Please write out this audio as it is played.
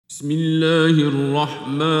بسم الله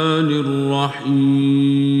الرحمن الرحيم.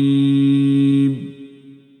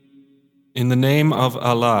 In the name of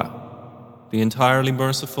Allah, the entirely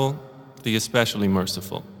merciful, the especially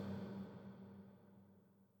merciful.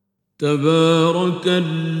 تبارك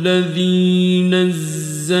الذي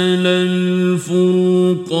نزل الفرقان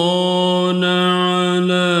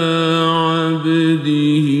على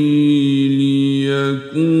عبده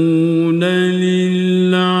ليكون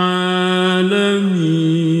للعالمين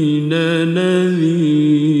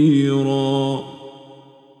نذيرا.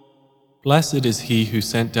 Blessed is he who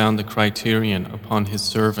sent down the Criterion upon his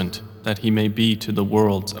servant, that he may be to the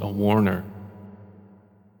worlds a warner.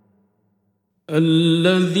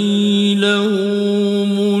 الذي له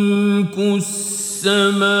ملك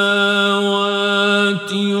السماوات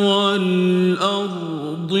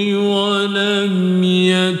والأرض ولم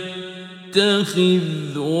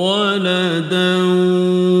يتخذ ولدا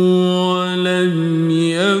ولم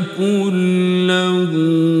يكن له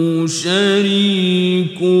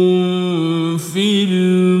شريك في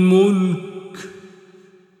الملك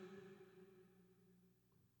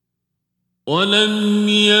ولم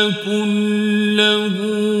يكن له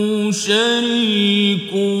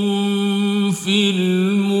شريك في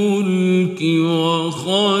الملك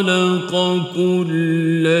وخلق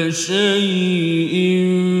كل شيء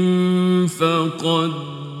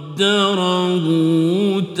فقدره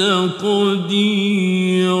تقديرا.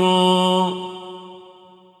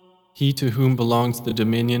 He to whom belongs the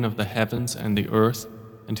dominion of the heavens and the earth,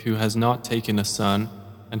 and who has not taken a son,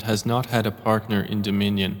 and has not had a partner in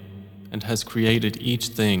dominion, and has created each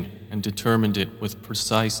thing and determined it with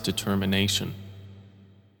precise determination.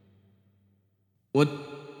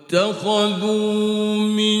 واتخذوا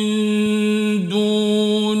من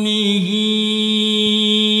دونه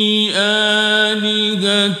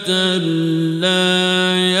آلهة لا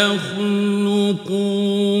يخلقون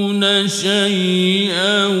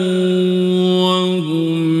شيئا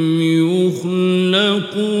وهم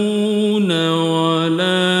يخلقون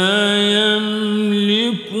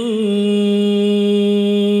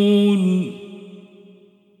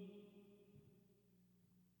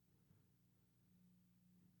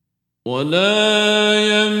ولا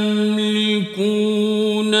يملكون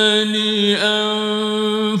لأنفسهم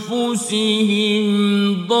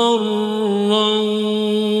ضرا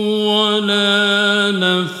ولا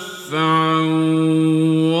نفعا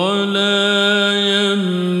ولا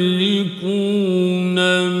يملكون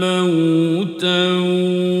موتا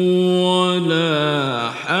ولا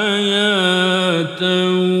حياة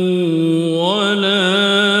ولا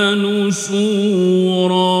نشورا.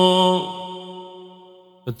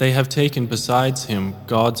 But they have taken besides him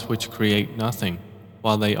gods which create nothing,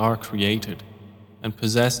 while they are created, and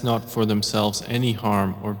possess not for themselves any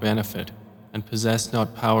harm or benefit, and possess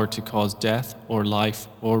not power to cause death or life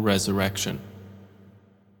or resurrection.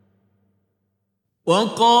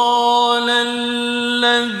 وقال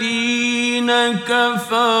الذين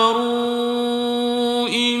كفروا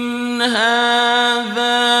إن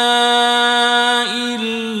هذا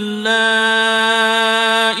إلا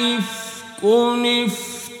إفك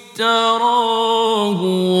افتراه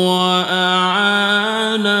وأعانه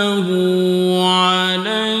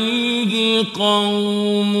عليه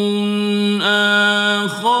قوم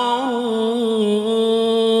آخرون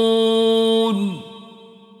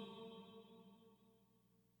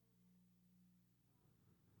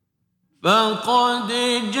فقد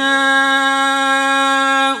جاءوا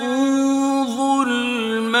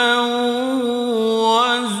ظلما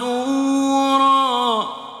وزورا.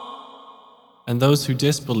 And those who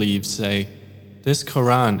disbelieve say, "This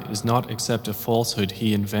Quran is not except a falsehood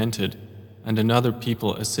he invented, and another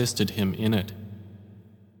people assisted him in it."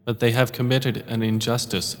 But they have committed an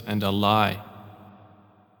injustice and a lie.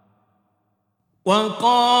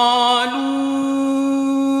 وقالوا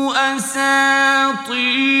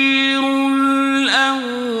أساطير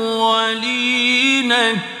الأولين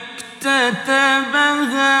اكتتبها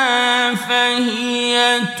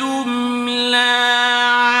فهي تملى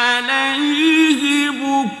عليه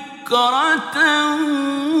بكرة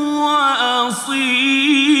وأصيلا.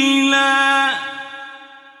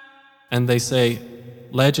 And they say,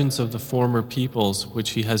 "Legends of the former peoples which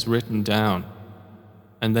he has written down,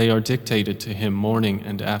 and they are dictated to him morning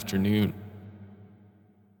and afternoon."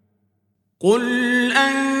 قل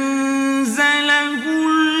أنزله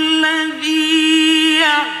الذي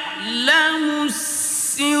يعلم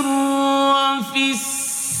السر في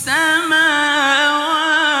السماوات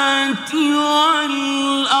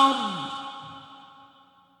والأرض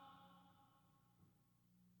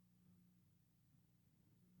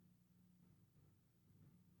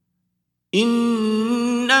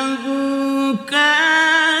إنه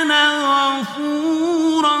كان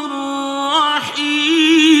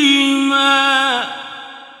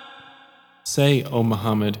Say, O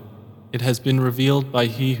Muhammad, it has been revealed by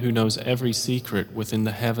He who knows every secret within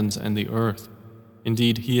the heavens and the earth.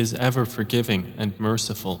 Indeed, He is ever forgiving and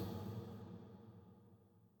merciful.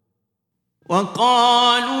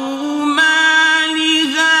 وقالوا ما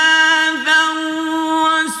لهذا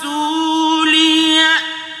الرسول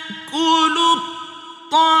يأكل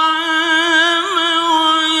الطعام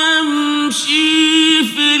ويمشي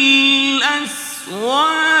في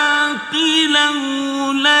الأسواق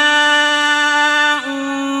لولا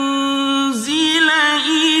أنزل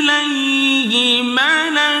إليه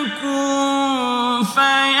ملك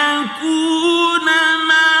فيكون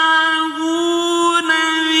معه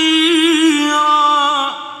نذيرا.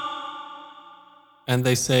 And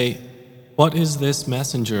they say, what is this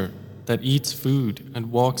messenger that eats food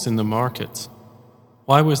and walks in the markets?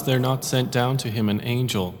 Why was there not sent down to him an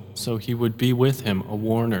angel so he would be with him a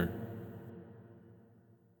warner?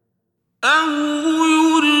 أو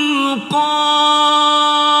يلقى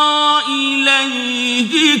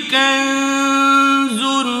إليه كنز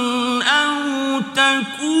أو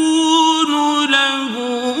تكون له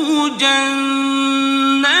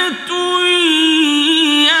جنة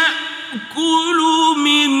يأكل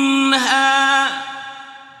منها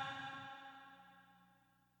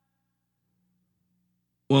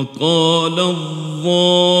وقال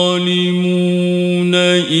الظالمون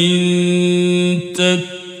إن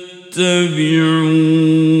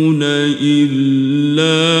تتبعون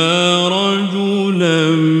إلا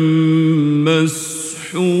رجلا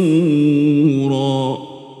مسحورا.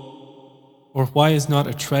 Or why is not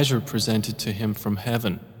a treasure presented to him from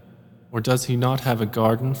heaven? Or does he not have a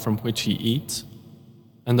garden from which he eats?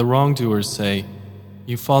 And the wrongdoers say,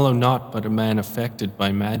 you follow not but a man affected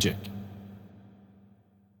by magic.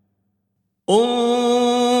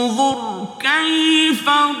 انظر كيف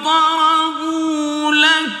ضربوا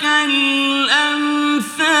لك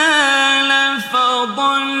الأمثال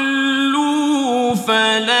فضلوا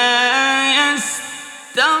فلا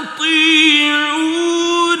يستطيعون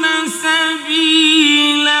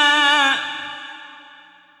سبيلا.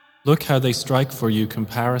 Look how they strike for you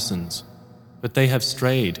comparisons, but they have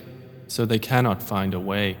strayed, so they cannot find a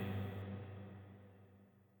way.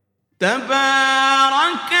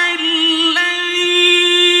 تبارك الذي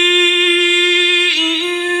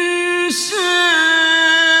إن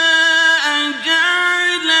شاء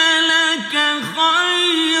جعل لك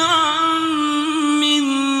خيرا من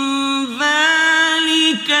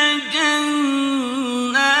ذلك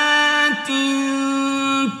جنات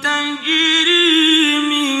تجري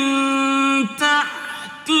من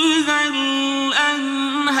تحتها الأنهار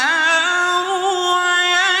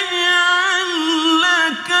ويجعل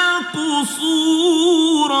لك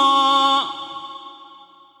قصورا.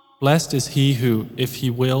 Blessed is he who, if he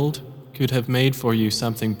willed, could have made for you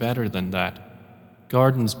something better than that,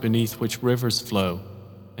 gardens beneath which rivers flow,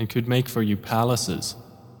 and could make for you palaces.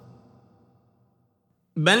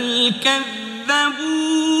 بل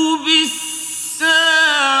كذبوا بالساعة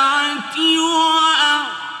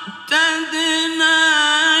وأعتدنا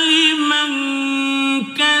لمن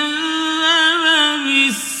كذب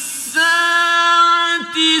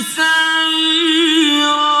بالساعة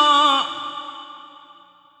سعيرا.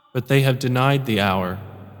 But they have denied the hour,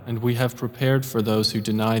 and we have prepared for those who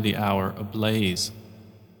deny the hour a blaze.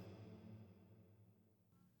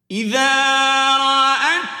 إذا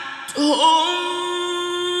رأتهم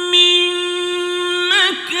من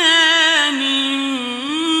مكان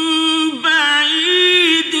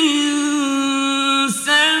بعيد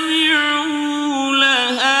سمعوا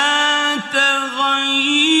لها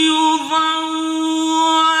تغيظا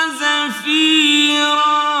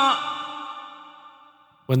وزفيرا.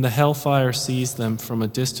 When the hellfire sees them from a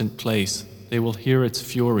distant place, they will hear its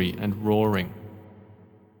fury and roaring.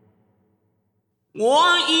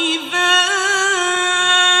 وإذا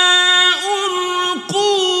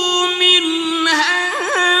ألقوا منها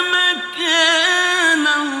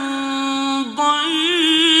مكانا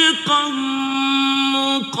ضيقا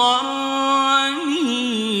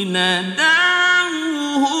مقرنين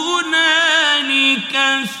دعوا هنالك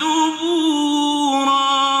ثبورا.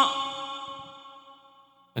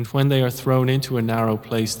 And when they are thrown into a narrow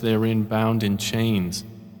place therein bound in chains,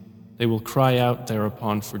 they will cry out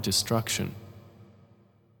thereupon for destruction.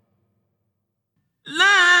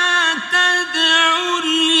 لا تدعوا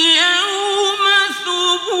اليوم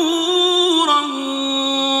ثبورا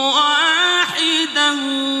واحدا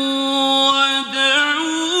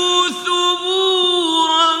وادعوا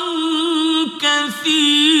ثبورا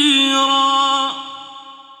كثيرا.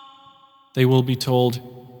 They will be told,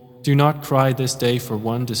 do not cry this day for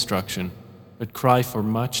one destruction, but cry for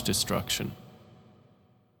much destruction.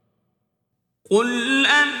 قل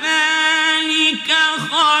أذلك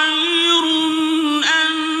خير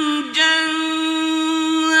أم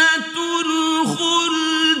جنة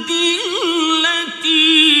الخلد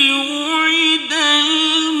التي وعد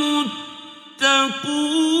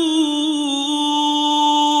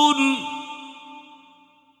المتقون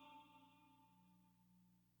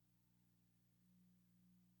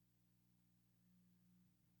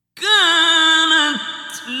كانت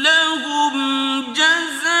لهم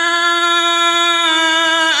جزاء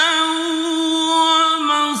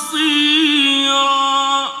ومصيرا.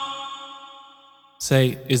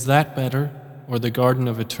 Say, is that better, or the garden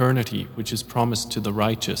of eternity which is promised to the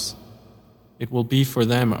righteous? It will be for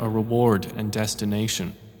them a reward and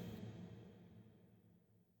destination.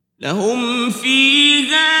 لهم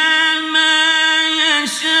فيها ما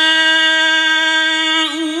يشاءون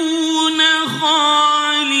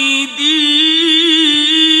خالدين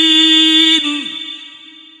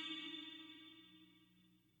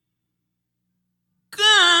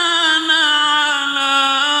كان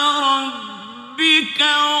على ربك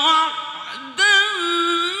وعدا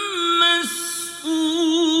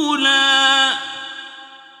مسئولا.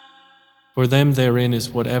 For them therein is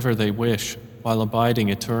whatever they wish, while abiding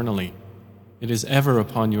eternally. It is ever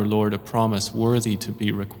upon your Lord a promise worthy to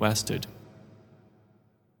be requested.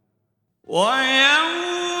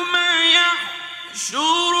 ويوم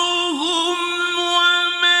يحشرهم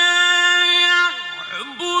وما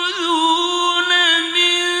يعبدون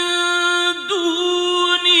من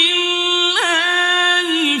دون الله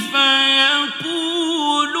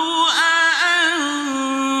فيقول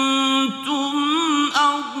أأنتم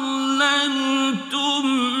أضللتم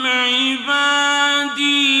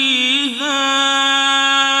عبادي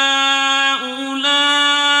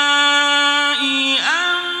هؤلاء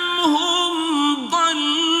أم هم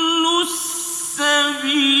ضلوا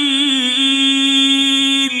السبيل.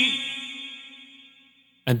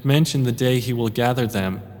 And mention the day He will gather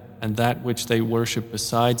them and that which they worship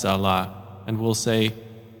besides Allah, and will say,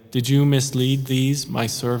 did you mislead these, my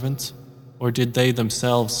servants, or did they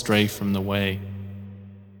themselves stray from the way?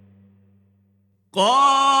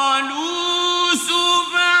 قالوا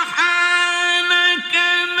سبحانك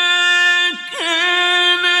ما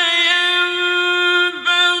كان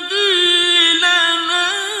ينبغي لنا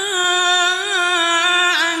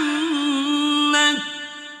أن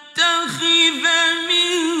نتخذ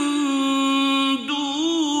من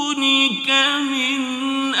دونك من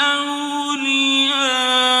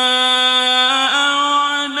أولياء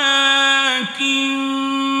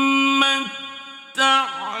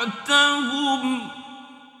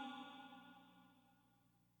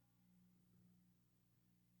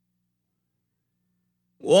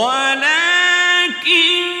ولكن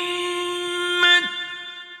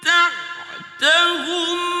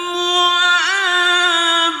متعتهم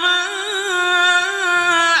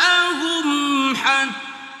وآباءهم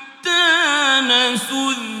حتى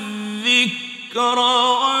نسوا الذكر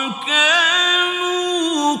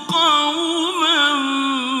وكانوا قوما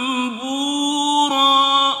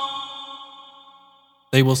بورا.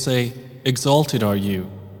 They will say, exalted are you.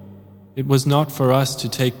 It was not for us to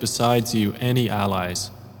take besides you any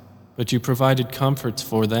allies, but you provided comforts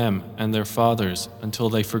for them and their fathers until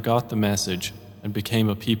they forgot the message and became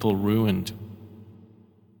a people ruined.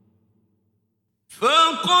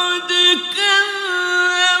 فقد كذبوكم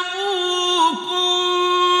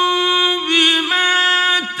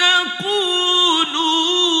بما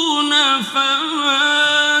تقولون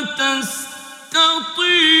فما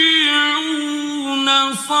تستطيعون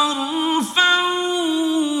صرفا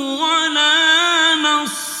ولا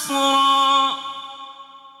نصرا.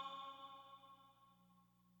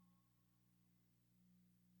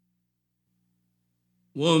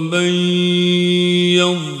 ومن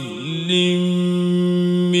يظلم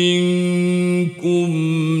منكم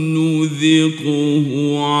نذقه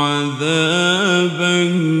عذابا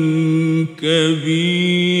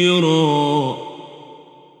كبيرا.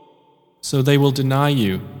 So they will deny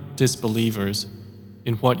you, disbelievers,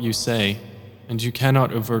 in what you say, and you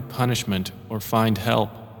cannot avert punishment or find help.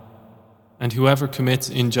 And whoever commits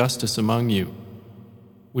injustice among you,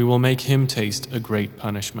 we will make him taste a great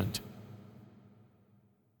punishment.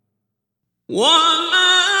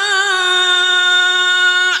 وما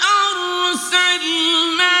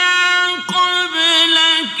أرسلنا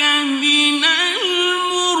قبلك من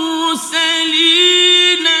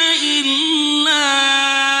المرسلين إلا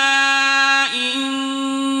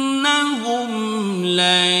إنهم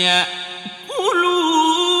ليأكلون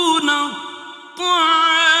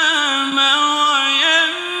الطعام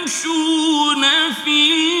ويمشون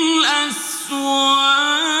في الأسواق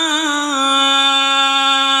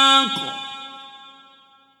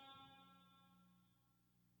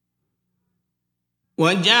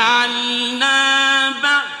وجعلنا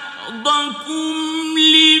بعضكم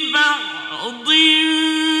لبعض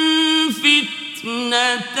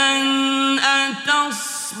فتنة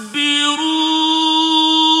أتصبرون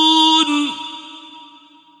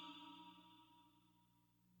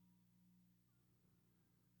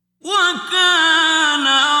وكان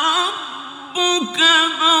ربك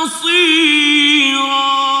بصيرا.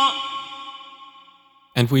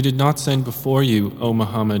 And we did not send before you, O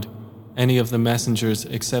Muhammad, any of the messengers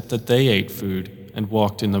except that they ate food and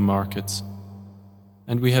walked in the markets.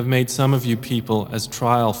 And we have made some of you people as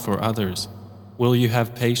trial for others. Will you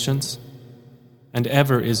have patience? And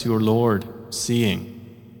ever is your Lord seeing.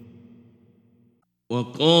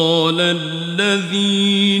 وقال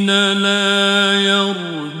الذين لا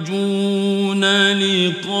يرجون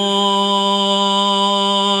لقاءنا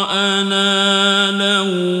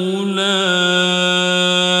لولا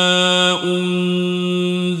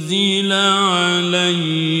أنزل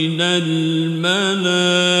علينا الملائكة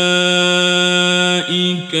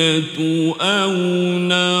أو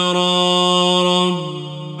نرى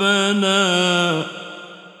ربنا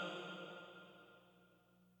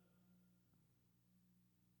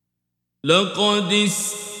لقد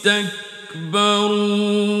استكبروا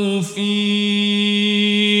في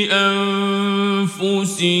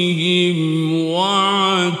أنفسهم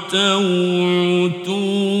وعتوا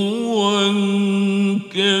عتوا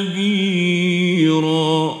كبيرا.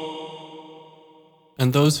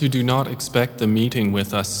 And those who do not expect the meeting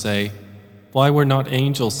with us say, why were not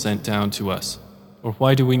angels sent down to us? Or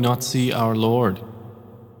why do we not see our Lord?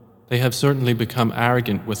 They have certainly become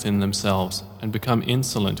arrogant within themselves and become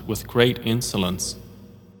insolent with great insolence.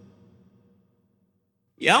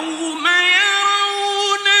 يوم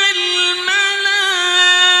يرون الملائكة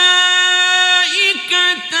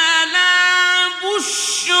لا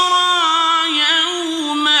بشرى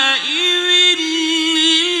يومئذ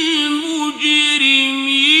للمجرمين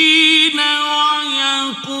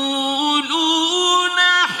ويقولون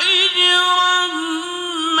حجرا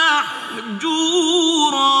محجورا.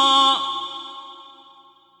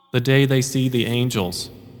 The day they see the angels,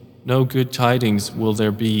 no good tidings will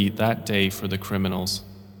there be that day for the criminals,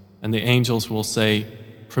 and the angels will say,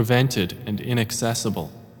 prevented and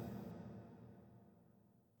inaccessible.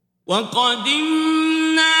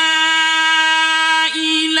 وَقَدِمْنَا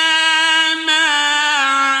إِلَى مَا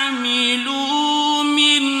عَمِلُوا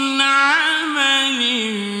مِنْ عَمَلٍ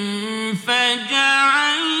فَجَعَلْنَاهُ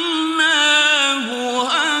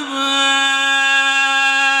هَبَاءً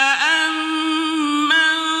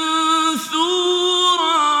مَنثُورًا.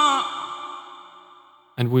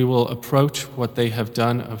 And we will approach what they have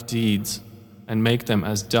done of deeds and make them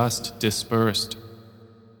as dust dispersed.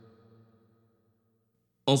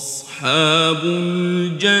 أصحاب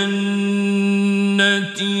الجنة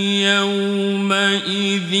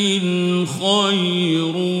يومئذ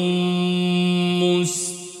خير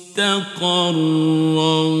مستقرا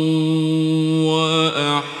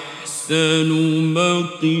وأحسن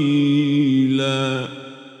مقيلا.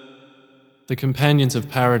 The companions of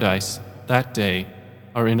paradise, that day,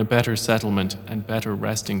 are in a better settlement and better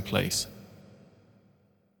resting place.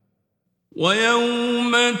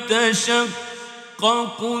 ويوم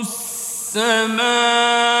تشقق السماء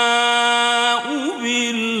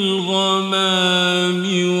بالغمام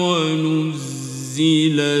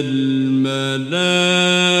ونزل الملائكة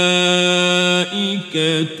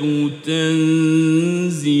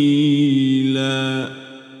تنزيلا.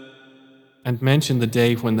 And mention the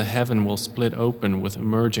day when the heaven will split open with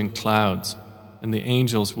emerging clouds, and the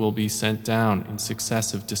angels will be sent down in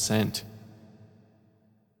successive descent.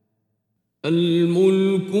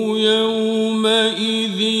 الملك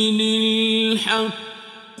يومئذ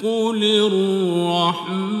الحق للرحمن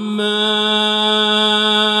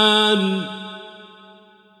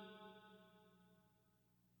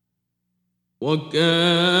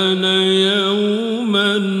وكان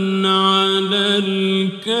يوما على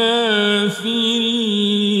الكافرين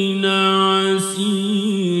عسيرا.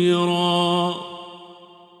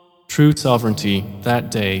 True sovereignty, that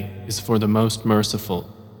day, is for the most merciful,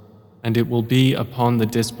 and it will be upon the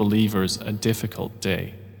disbelievers a difficult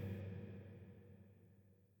day.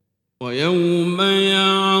 ويوم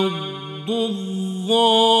يعض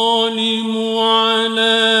الظالم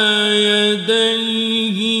على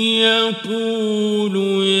يديه يقول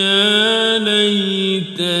يا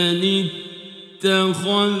ليتني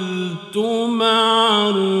اتخذت مع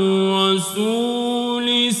الرسول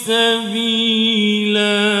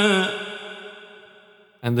سبيلا.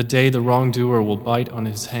 And the day the wrongdoer will bite on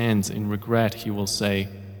his hands in regret, he will say,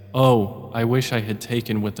 "Oh, I wish I had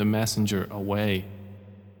taken with the messenger away."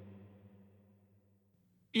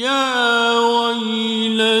 يا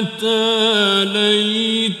ويلتى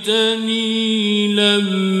ليتني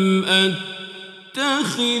لم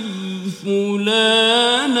أتخذ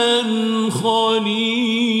فلانا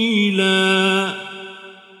خليلا.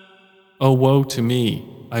 Oh, woe to me!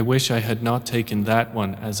 I wish I had not taken that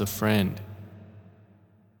one as a friend.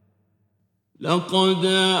 لقد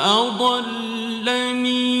أضلني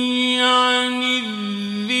عن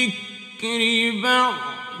الذكر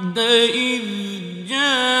بعد إذ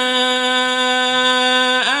جاءني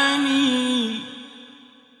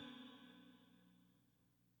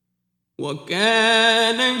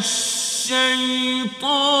وكان الشيطان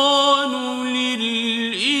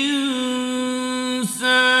للإنسان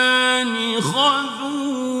خذولا.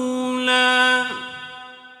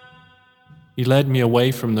 He led me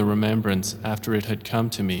away from the remembrance after it had come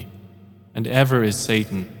to me, and ever is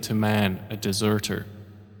Satan to man a deserter.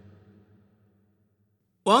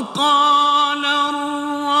 وقال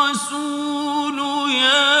الرسول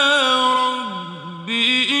يا رب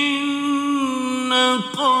إن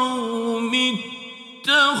قومي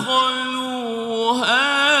اتخذوا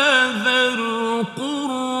هذا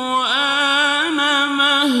القرآن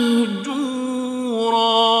مهجورا.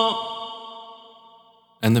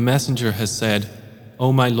 And the messenger has said,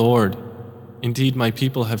 O my Lord, indeed my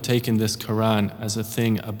people have taken this Quran as a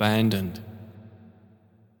thing abandoned.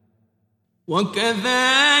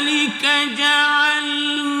 وكذلك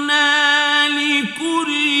جعلنا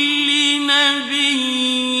لكل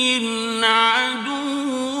نبي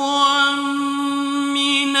عدوا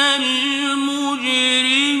من المجرمين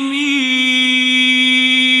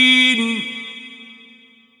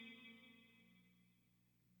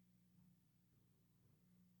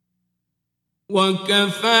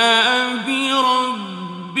وكفى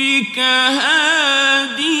بربك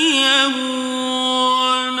هاديا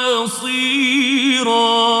ونصيرا.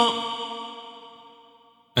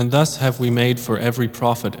 And thus have we made for every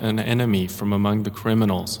prophet an enemy from among the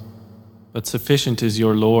criminals, but sufficient is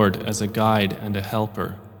your Lord as a guide and a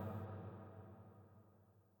helper.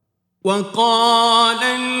 وقال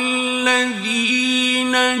الذين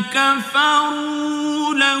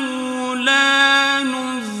كفروا لولا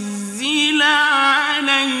نزل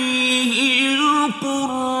عليه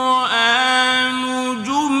القرآن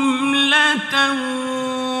جملة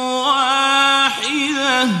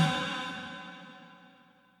واحدة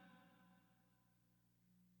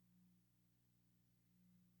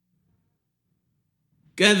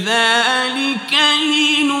كذلك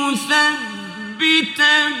لنثبت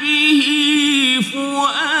به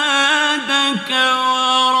فؤادك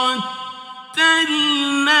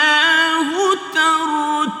ورتلناه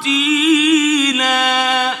ترتيلا.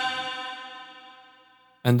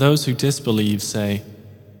 And those who disbelieve say,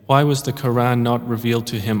 why was the Quran not revealed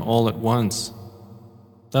to him all at once?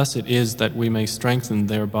 Thus it is that we may strengthen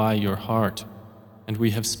thereby your heart, and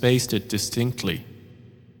we have spaced it distinctly.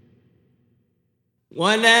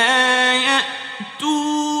 ولا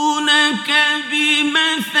يأتونك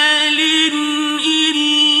بمثل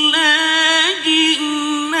إلا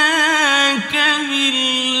جئناك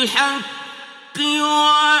بالحق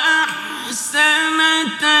وأحسن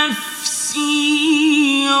تفسيرا.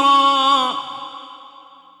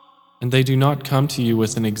 And they do not come to you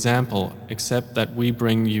with an example except that we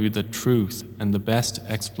bring you the truth and the best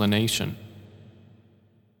explanation.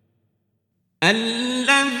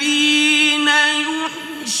 الذين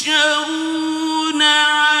يحشرون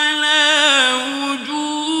على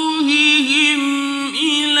وجوههم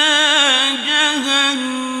إلى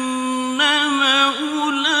جهنم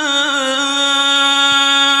أولئك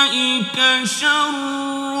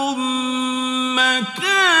شر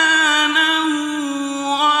مكانا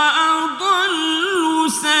وأضل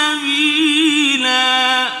سبيلا.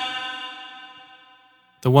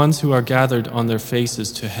 The ones who are gathered on their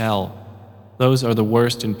faces to hell, those are the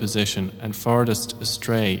worst in position and farthest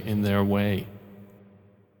astray in their way.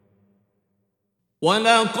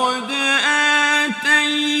 وَلَقَدْ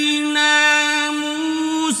آتَيْنَا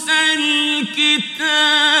مُوسَى الْكِتَابَ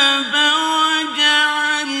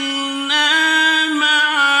وَجَعَلْنَا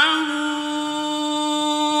مَعَهُ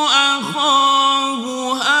أَخَاهُ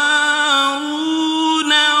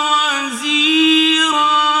هَارُونَ وَزِيرًا.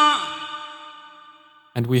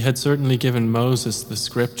 And we had certainly given Moses the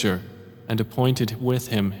scripture and appointed with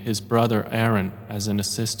him his brother Aaron as an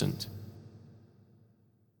assistant.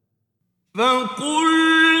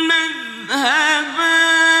 فَقُلْنَا اذْهَبَا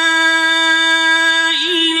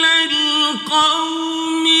إِلَى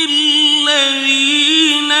الْقَوْمِ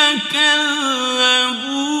الَّذِينَ كَذَّبُوا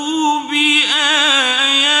بِآيَاتِنَا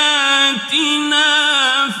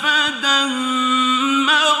فَدَمَّرْنَاهُمْ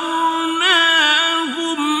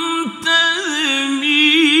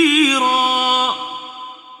تَدْمِيرًا.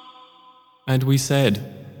 And we said,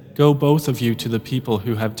 "Go both of you to the people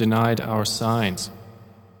who have denied our signs."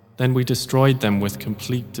 Then we destroyed them with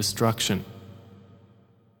complete destruction.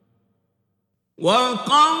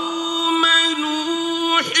 وقوم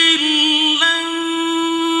نوح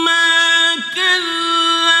لما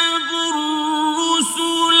كذبوا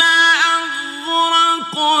الرسل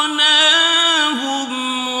أغرقناهم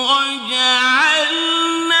وجعلناهم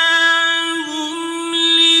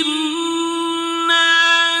للناس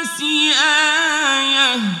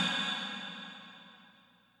آية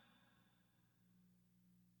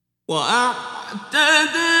وأعتدنا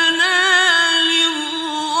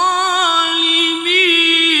للظالمين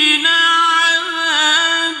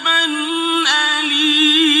عذابا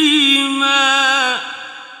أليما.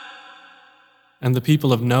 And the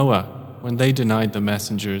people of Noah, when they denied the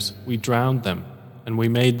messengers, we drowned them, and we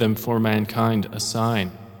made them for mankind a sign.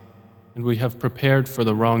 And we have prepared for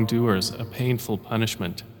the wrongdoers a painful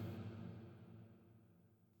punishment.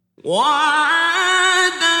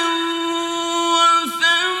 وعادا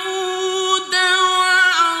وثمود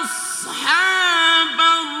وأصحاب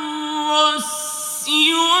الرس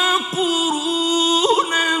وقرونا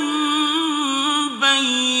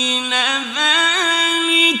بين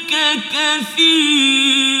ذلك كثيرا.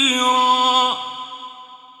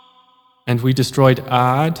 And we destroyed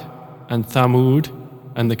Ad and Thamud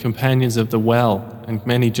and the companions of the well and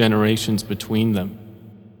many generations between them.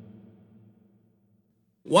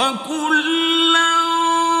 وكلا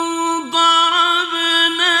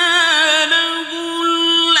ضربنا له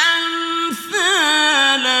الأمثال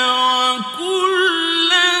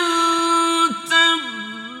وكلا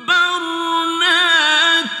تبرنا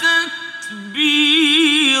تتبيرا.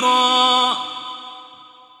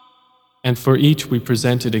 And for each we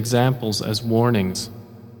presented examples as warnings,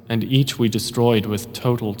 and each we destroyed with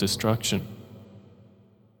total destruction.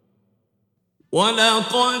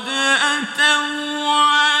 ولقد أتوا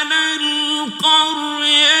على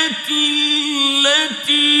القرية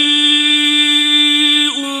التي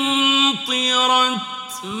أمطرت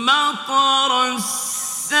مطر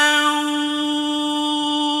السوء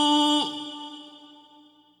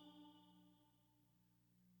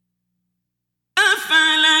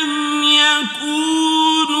أفلم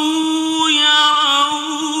يكونوا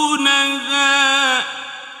يرونها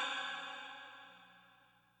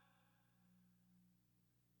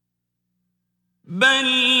بل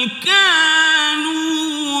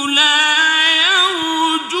كانوا لا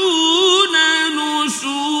يرجون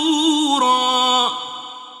نشورا.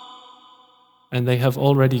 And they have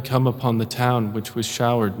already come upon the town which was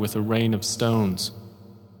showered with a rain of stones.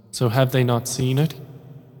 So have they not seen it?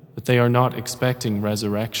 But they are not expecting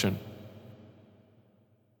resurrection.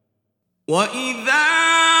 وإذا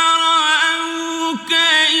رأوك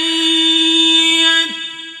إن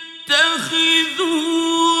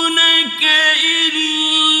يتخذونك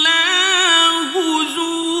إلا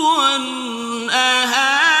هزوا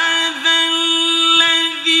أهذا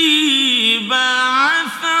الذي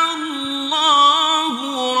بعث الله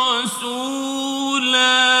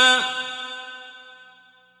رسولا.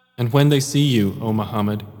 And when they see you, O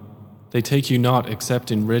Muhammad, they take you not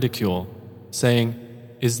except in ridicule, saying,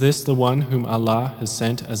 "Is this the one whom Allah has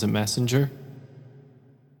sent as a messenger?"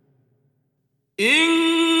 إن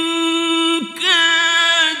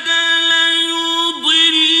كاد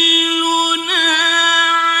ليضلنا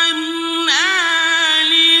عن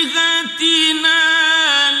آلهتنا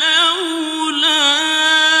لولا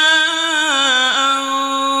أن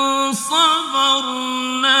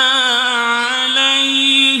صبرنا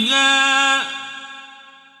عليها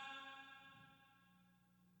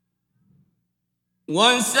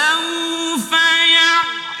وسوف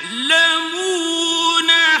يعلمون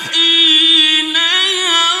حين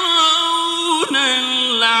يرون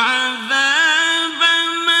العذاب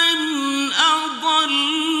من أضل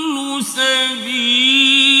سبيلا.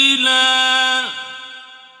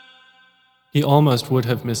 He almost would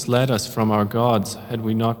have misled us from our gods had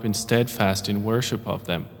we not been steadfast in worship of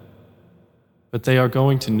them. But they are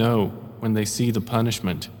going to know, when they see the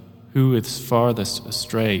punishment, who is farthest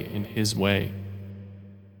astray in his way.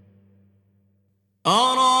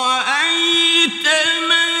 أرأيت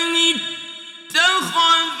من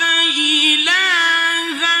اتخذ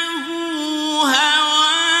إلهه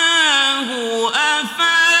هواه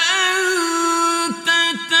أفأنت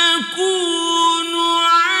تكون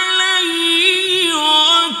عليه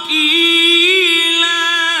وكيلا.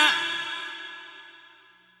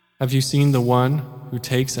 Have you seen the one who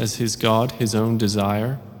takes as his God his own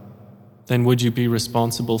desire? Then would you be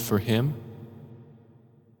responsible for him?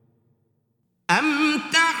 أم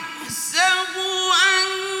تحسب أن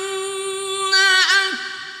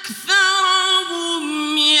أكثرهم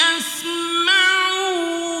يسمعون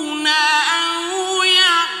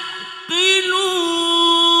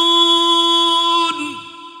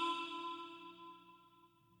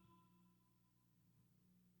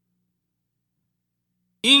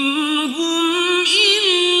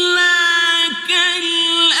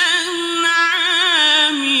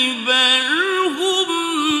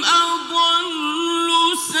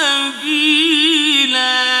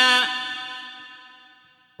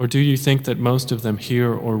Or do you think that most of them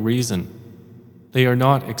hear or reason? They are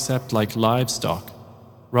not except like livestock.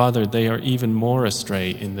 Rather, they are even more astray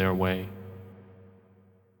in their way.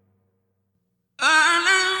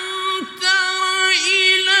 ألم تر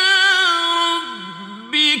إلى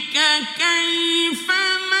ربك كيف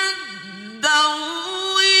مد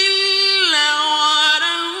الظل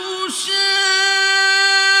ولو شاء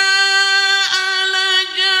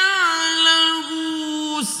لجعله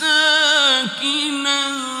ساكنا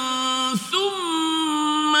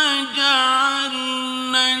ثم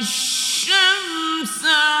جعلنا الشمس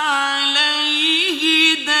عليه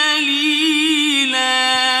دليلا.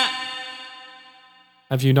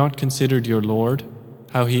 Have you not considered your Lord,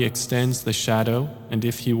 how He extends the shadow, and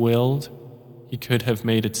if He willed, He could have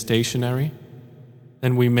made it stationary?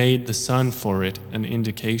 Then we made the sun for it an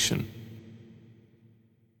indication.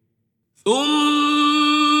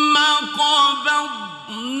 ثم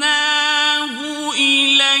قبضناه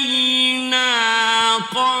إلينا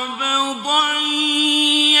قبضا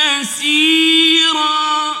يسيرا.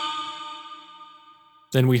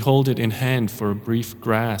 Then we hold it in hand for a brief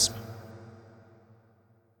grasp.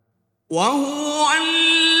 وهو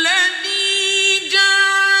الذي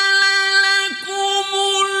جعل لكم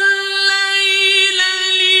الليل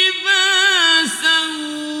لباسا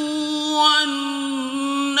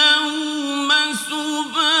والنوم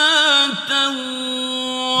سباتا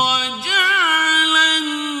وجعل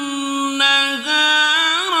النهار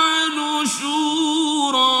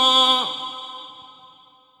نشورا.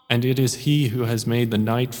 And it is He who has made the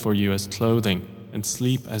night for you as clothing, and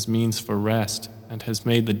sleep as means for rest, and has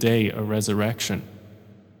made the day a resurrection.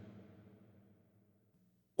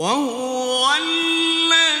 وهو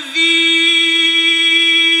الذي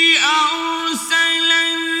أرسل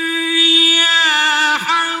الرياح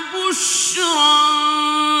بشرا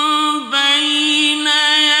بين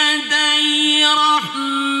يدي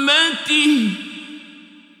رحمته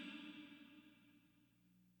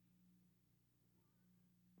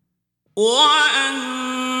وأنزلنا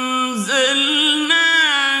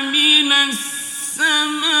من السماء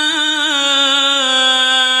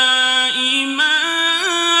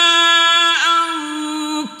ماء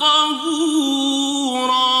طهورا.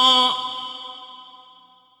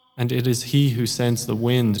 And it is He who sends the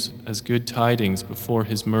winds as good tidings before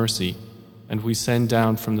His mercy, and we send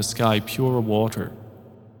down from the sky pure water.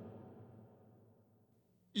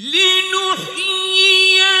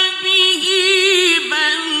 لنحيي به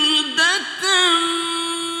بلدة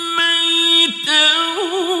ميتا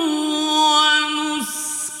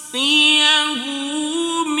ونسقيه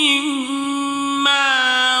مما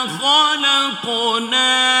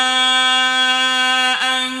خلقنا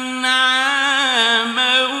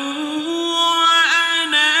أنعاما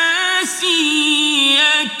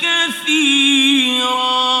وأناسيا كثيرا.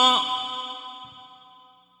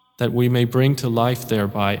 That we may bring to life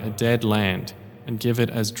thereby a dead land, and give it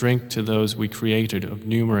as drink to those we created of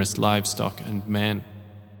numerous livestock and men.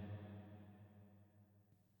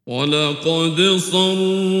 وَلَقَدْ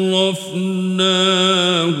صَرَّفْنَاهُ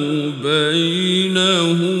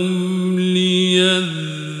بَيْنَهُمْ لِيَذَّكَّرُوا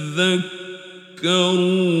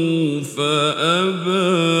فَأَبَى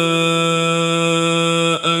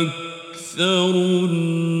أَكْثَرُ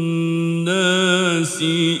النَّاسِ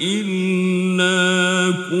إِلَّا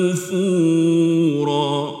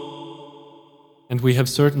كُفُورًا. And we have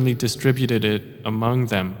certainly distributed it among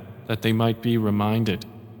them, that they might be reminded,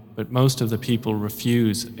 but most of the people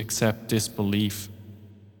refuse except disbelief.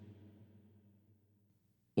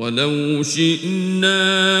 وَلَوْ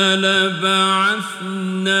شِئْنَا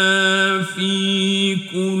لَبَعَثْنَا فِي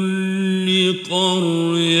كُلِّ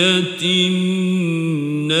قَرْيَةٍ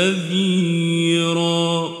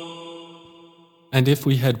نَذِيرًا. And if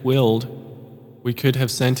we had willed, we could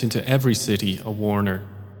have sent into every city a warner.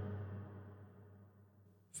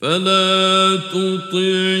 فلا تطع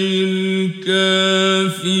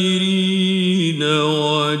الكافرين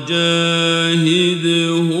وجاهدهم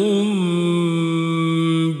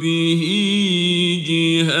به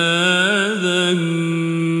جهادا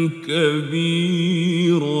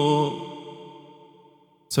كبيرا.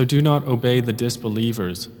 So do not obey the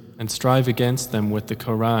disbelievers, and strive against them with the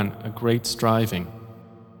Quran a great striving.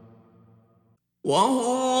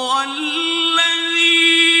 وهو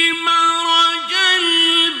الذي مرج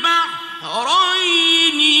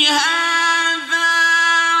البحرين هذا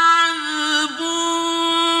عذب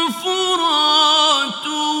فرات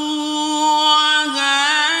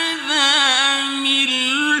وهذا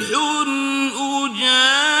ملح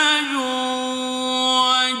أجاج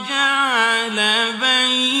وجعل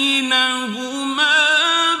بينهما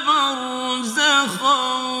برزخا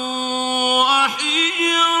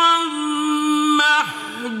وحجرا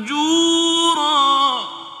محجورا.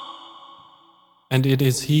 And it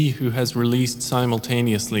is He who has released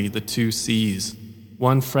simultaneously the two seas,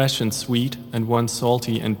 one fresh and sweet and one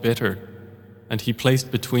salty and bitter, and He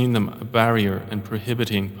placed between them a barrier and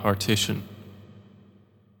prohibiting partition.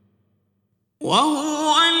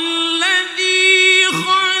 وهو الذي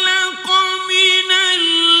خلق من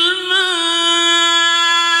الماء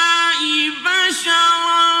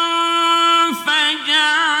بشرا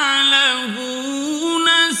فجعله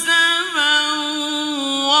نسبا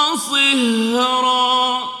وصهرا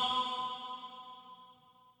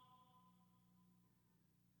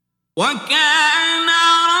وكان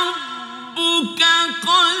ربك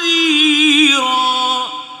قديرا.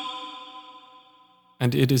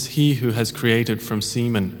 And it is He who has created from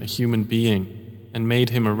semen a human being and made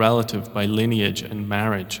him a relative by lineage and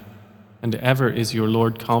marriage, and ever is your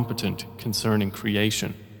Lord competent concerning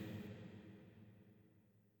creation.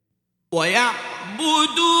 ويعبدون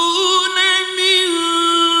من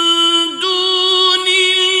دون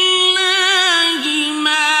الله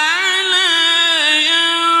ما لا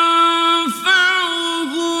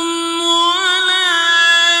ينفعهم ولا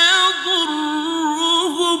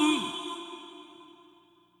يضرهم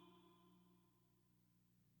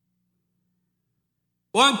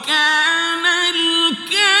وكان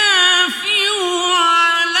الكافر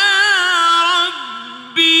على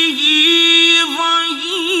ربه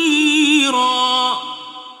ظهيرا.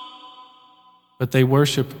 But they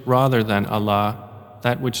worship rather than Allah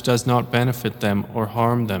that which does not benefit them or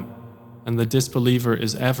harm them, and the disbeliever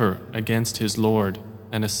is ever against his Lord,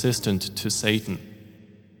 an assistant to Satan.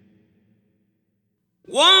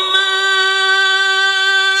 وما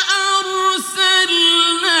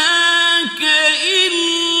أرسلناك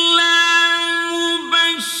إلا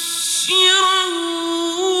مبشرا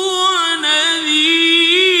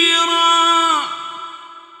ونذيرا.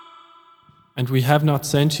 And we have not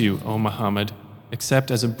sent you, O Muhammad, except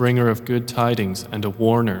as a bringer of good tidings and a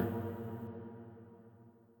warner.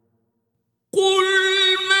 قل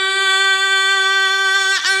ما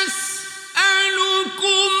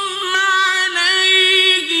أسألكم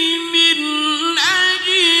عليه من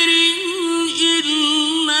أجر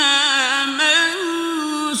إلا من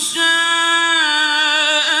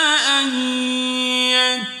شاء أن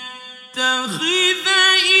يتخذ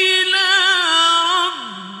إلى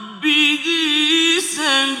ربه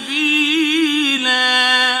سبيلا.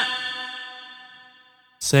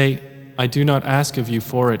 Say, I do not ask of you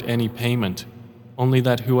for it any payment, only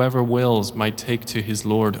that whoever wills might take to his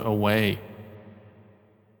Lord a way.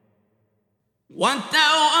 وتوكل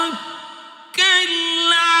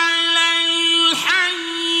على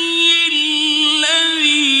الحي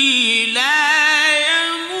الذي لا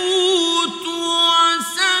يموت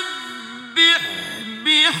وسبح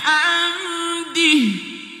بحمده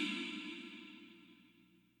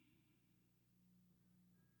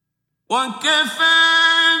وكفى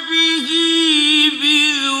به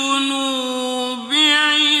بذنوب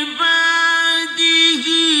عباده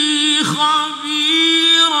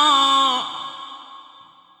خبيرا.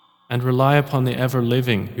 And rely upon the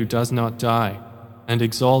ever-living who does not die, and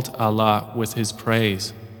exalt Allah with His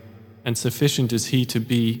praise. And sufficient is He to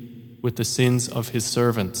be, with the sins of His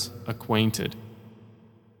servants, acquainted.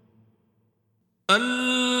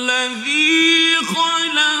 الذي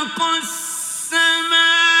خلق السماوات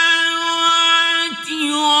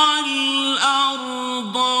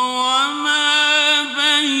والأرض وما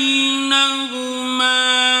بينهما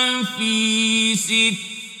في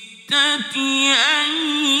 6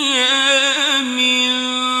 أيام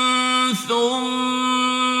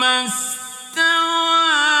ثم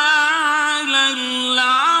استوى على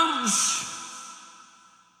العرش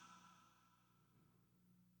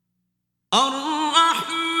الرحمن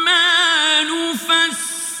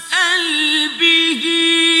فاسأل به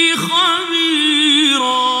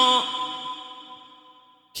خبيرا.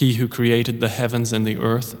 He who created the heavens and the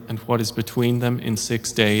earth and what is between them in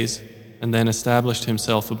 6 days, and then established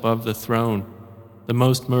Himself above the throne, the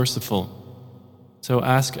most merciful. So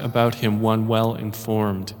ask about Him one well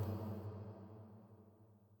informed.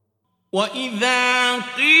 وإذا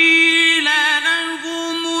قيل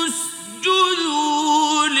لهم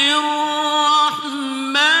اسجدوا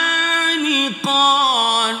للرحمن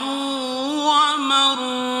قالوا وما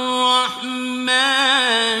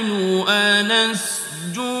الرحمن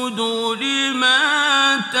أنسجد لما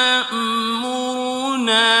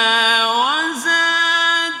تأمرنا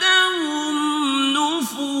وزادهم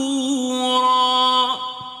نفورا.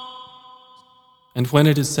 And when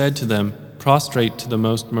it is said to them, prostrate to the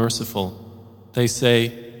most merciful, they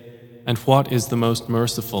say, and what is the most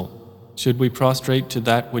merciful? Should we prostrate to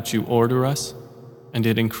that which you order us? And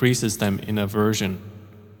it increases them in aversion.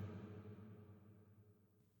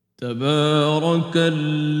 تبارك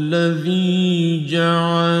الذي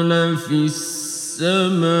جعل في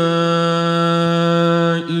السماء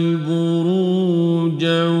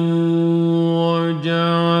بروجا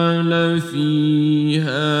وجعل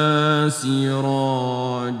فيها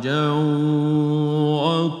سراجا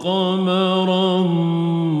وقمرا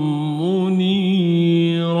منيرا.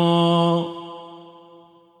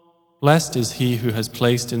 Blessed is he who has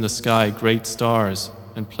placed in the sky great stars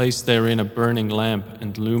and placed therein a burning lamp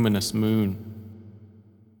and luminous moon.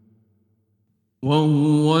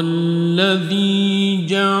 وهو الذي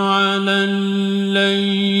جعل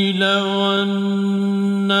الليل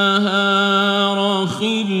والنهار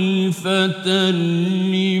خلفة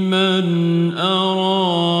لمن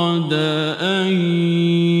أراد أن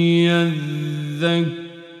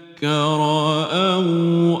يذكر أو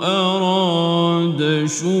أراد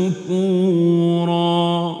شكورا.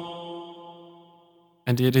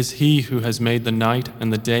 And it is he who has made the night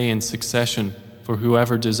and the day in succession for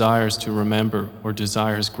whoever desires to remember or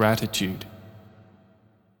desires gratitude.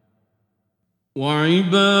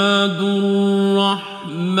 وعباد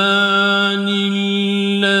الرحمن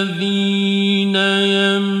الذين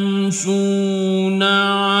يمشون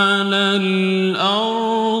على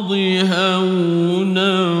الأرض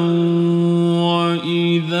هونا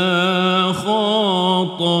وإذا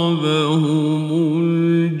خاطبهم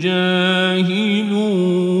الجاهلون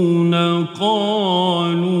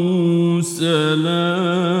قالوا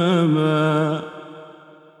سلاما.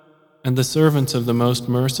 And the servants of the Most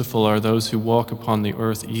Merciful are those who walk upon the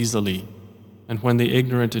earth easily, and when the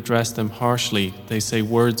ignorant address them harshly, they say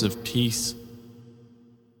words of peace.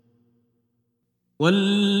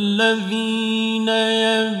 والذين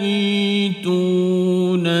يبيتون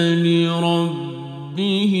لربهم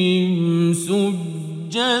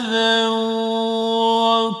سجدا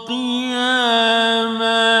وقياما.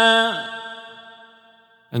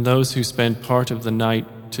 And those who spend part of the night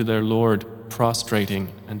to their Lord prostrating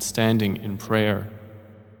and standing in prayer.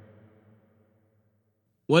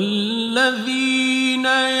 والذين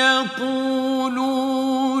يقولون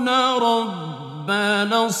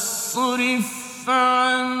ربنا اصرف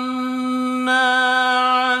عنا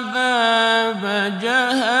عذاب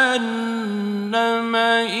جهنم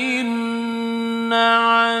إن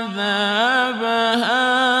عذابها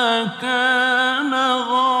كان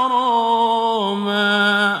غراما.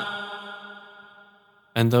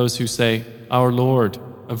 And those who say, Our Lord,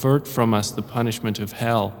 avert from us the punishment of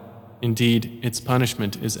hell. Indeed, its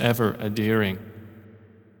punishment is ever adhering.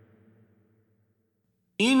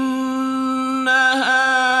 إنها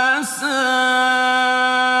ساءت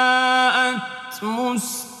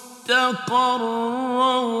مستقرا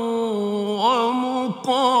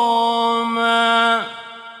ومقاما.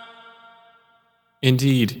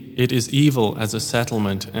 Indeed, it is evil as a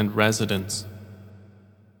settlement and residence.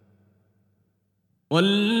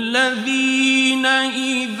 والذين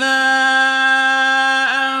إذا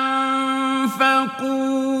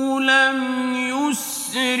أنفقوا لم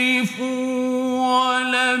يسرفوا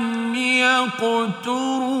ولم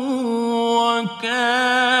يقتروا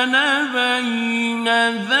وكان بين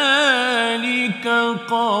ذلك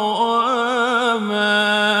قواما.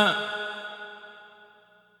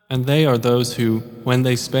 And they are those who, when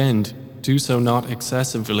they spend, do so not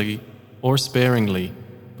excessively or sparingly,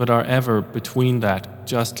 but are ever between that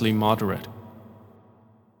justly moderate.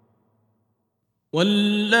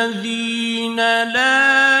 والذين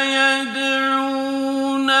لا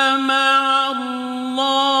يدعون مع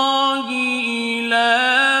الله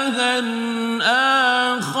إلها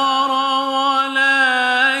آخر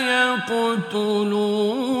ولا يقتلون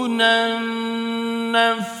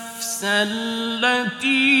النفس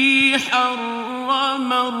التي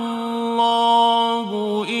حرم الله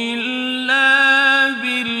إلا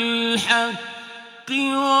بالحق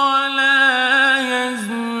ولا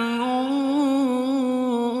يزنون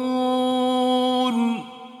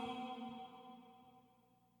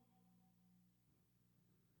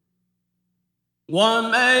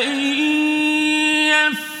ومن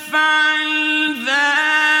يفعل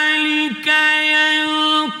ذلك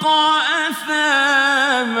يلقى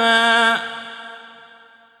أثاما.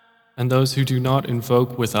 And those who do not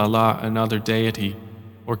invoke with Allah another deity,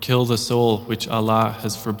 or kill the soul which Allah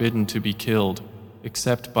has forbidden to be killed,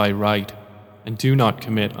 except by right, and do not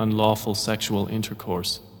commit unlawful sexual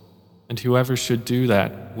intercourse. And whoever should do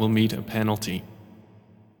that will meet a penalty.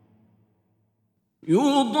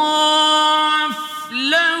 يضاعف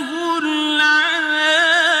له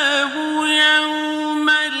العذاب يوم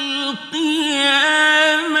القيامة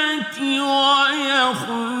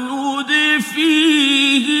ويخلد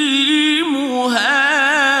فيه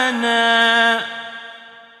مهانا.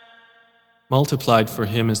 Multiplied for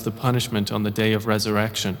him is the punishment on the day of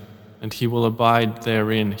resurrection, and he will abide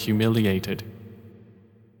therein humiliated.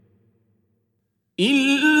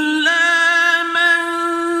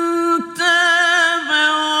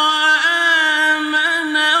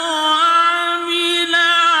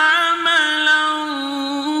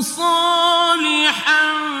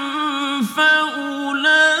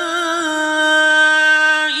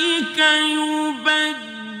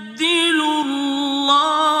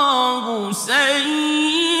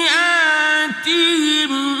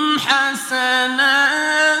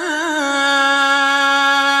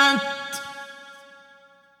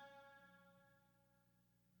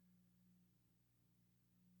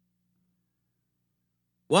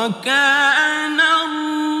 وَكَانَ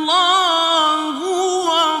اللَّهُ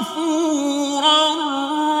غَفُورًا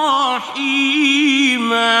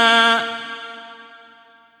رَّحِيمًا.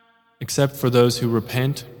 Except for those who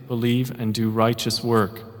repent, believe, and do righteous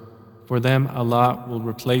work. For them Allah will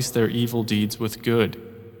replace their evil deeds with good,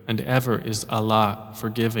 and ever is Allah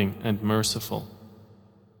forgiving and merciful.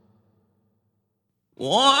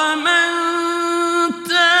 وَمَن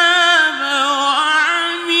تَابَ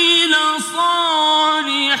وَعَمِلَ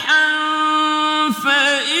صَالِحًا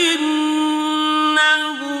فَإِنَّهُ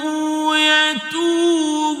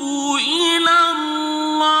يَتُوبُ إِلَى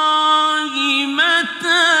اللَّهِ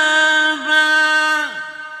مَتَابًا.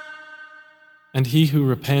 And he who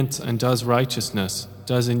repents and does righteousness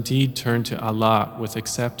does indeed turn to Allah with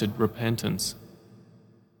accepted repentance.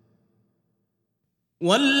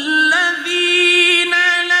 وَالَّذِينَ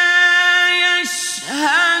لَا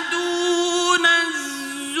يَشْهَدُونَ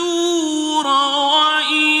الزُّورَ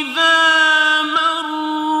وَإِذَا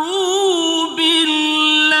مَرُّوا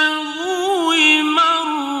بِاللَّغْوِ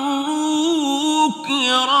مَرُّوا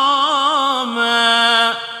كِرَامًا.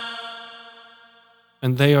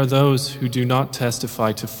 And they are those who do not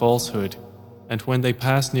testify to falsehood, and when they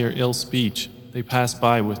pass near ill speech, they pass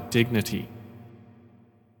by with dignity.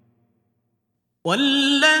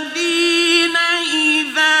 وَالَّذِينَ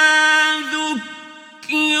إِذَا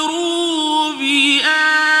ذُكِّرُوا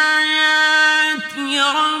بِآيَاتِ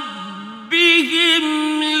رَبِّهِمْ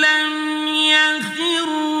لَمْ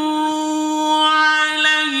يَخِرُّوا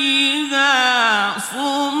عَلَيْهَا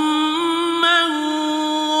صُمًّا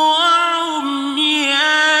وَعُمْيَانًا.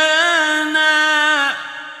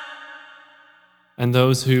 And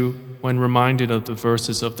those who, when reminded of the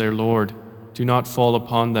verses of their Lord, do not fall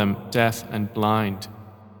upon them deaf and blind.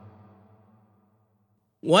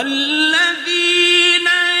 وَالَّذِينَ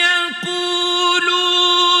يَقُولُونَ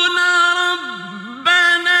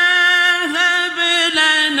رَبَّنَا هَبْ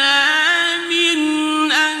لَنَا مِنْ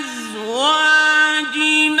أَزْوَاجِنَا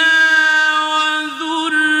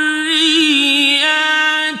وَذُرِّيَّاتِنَا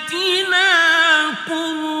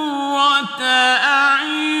قُرَّةَ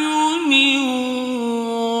أَعْيُنٍ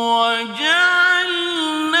وَاجْعَلْنَا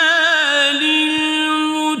لِلْمُتَّقِينَ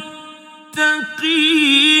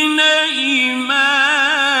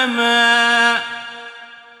إِمَامًا.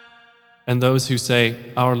 And those who say,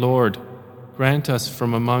 Our Lord, grant us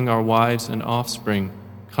from among our wives and offspring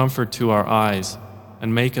comfort to our eyes,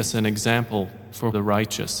 and make us an example for the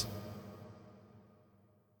righteous.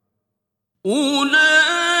 أُولَئِكَ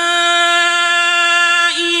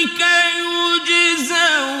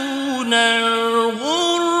يُجْزَوْنَ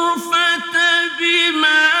الْغُرْفَةَ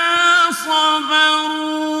بِمَا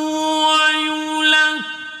صَبَرُوا وَيُلَقَّوْنَ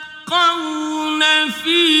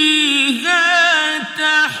فِيهَا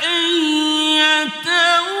تَحِيَّةً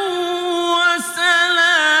وَسَلَامًا.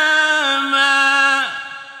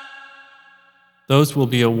 Those will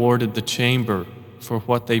be awarded the chamber for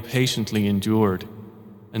what they patiently endured,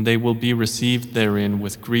 and they will be received therein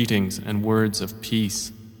with greetings and words of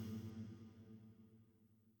peace.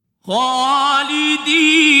 خَالِدِينَ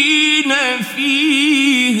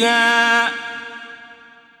فِيهَا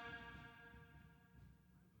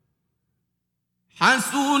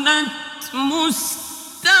حَسُنَتْ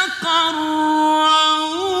مُسْتَقَرًّا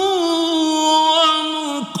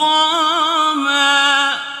وَمُقَامًا.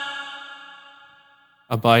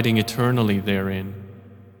 Abiding eternally therein,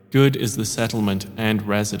 good is the settlement and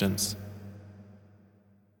residence.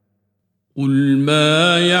 قُلْ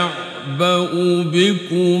مَا يَعْبَأُ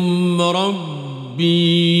بِكُمْ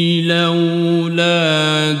رَبِّي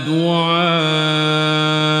لَوْلَا دُعَاؤُكُمْ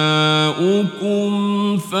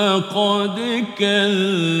فَقَدْ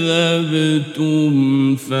كَذَّبْتُمْ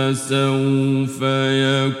فَسَوْفَ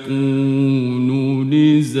يَكُونُ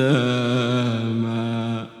لِزَامًا.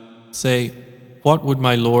 Say, what would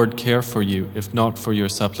my Lord care for you if not for your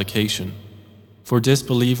supplication? For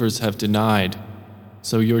disbelievers have denied,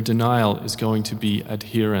 so your denial is going to be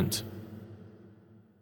adherent.